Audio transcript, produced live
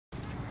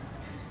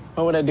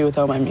What would I do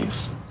without my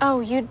muse?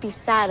 Oh, you'd be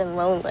sad and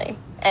lonely,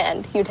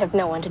 and you'd have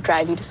no one to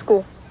drive you to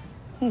school.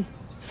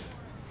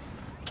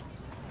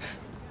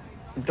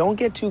 Don't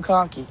get too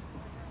cocky.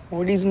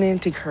 Morty's an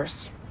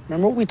anti-curse.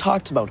 Remember what we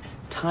talked about?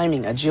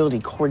 Timing, agility,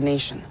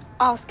 coordination.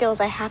 All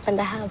skills I happen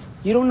to have.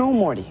 You don't know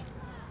Morty.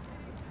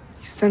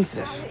 He's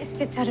sensitive. Is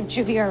Fitz out of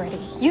juvie already?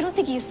 You don't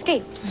think he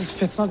escaped? This is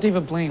Fitz, not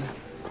David Blaine.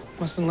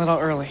 Must have been let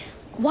out early.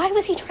 Why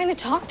was he trying to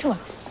talk to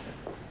us?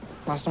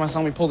 Last time I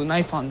saw him, he pulled a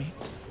knife on me.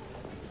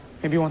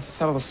 Maybe he wants to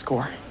settle the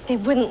score. They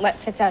wouldn't let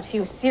Fitz out if he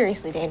was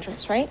seriously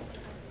dangerous, right?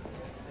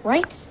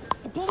 Right?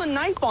 He pulled a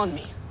knife on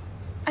me.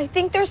 I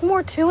think there's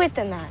more to it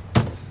than that.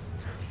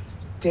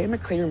 Damn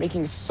it, Claire, you're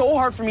making it so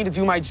hard for me to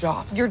do my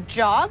job. Your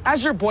job?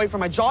 As your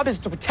boyfriend, my job is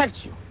to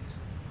protect you.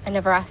 I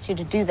never asked you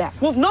to do that.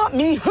 Well, if not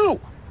me, who?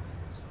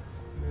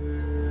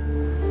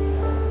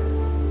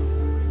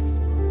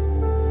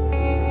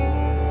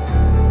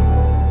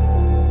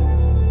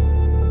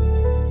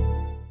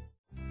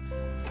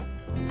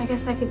 I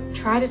guess I could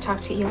try to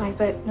talk to Eli,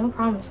 but no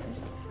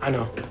promises. I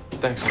know.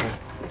 Thanks, Claire.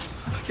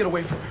 Get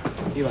away from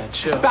her. Eli,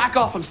 chill. Back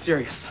off, I'm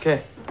serious.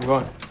 Okay, I'm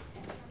going.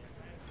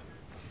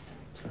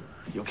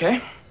 You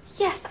okay?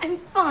 Yes, I'm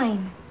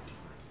fine.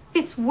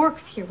 Fitz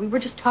works here. We were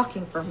just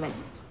talking for a minute.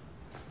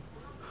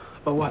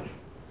 But what?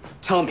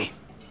 Tell me.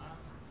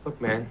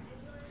 Look, man,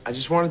 I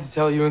just wanted to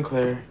tell you and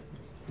Claire,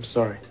 I'm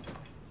sorry.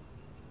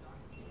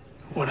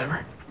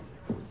 Whatever.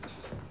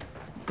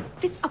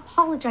 Fitz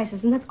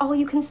apologizes, and that's all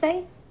you can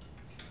say?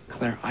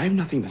 Claire, I have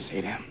nothing to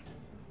say to him.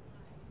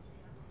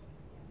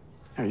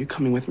 Are you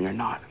coming with me or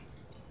not?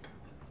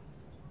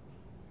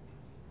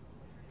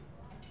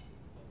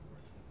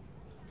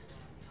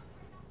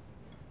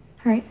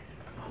 All right,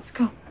 let's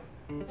go.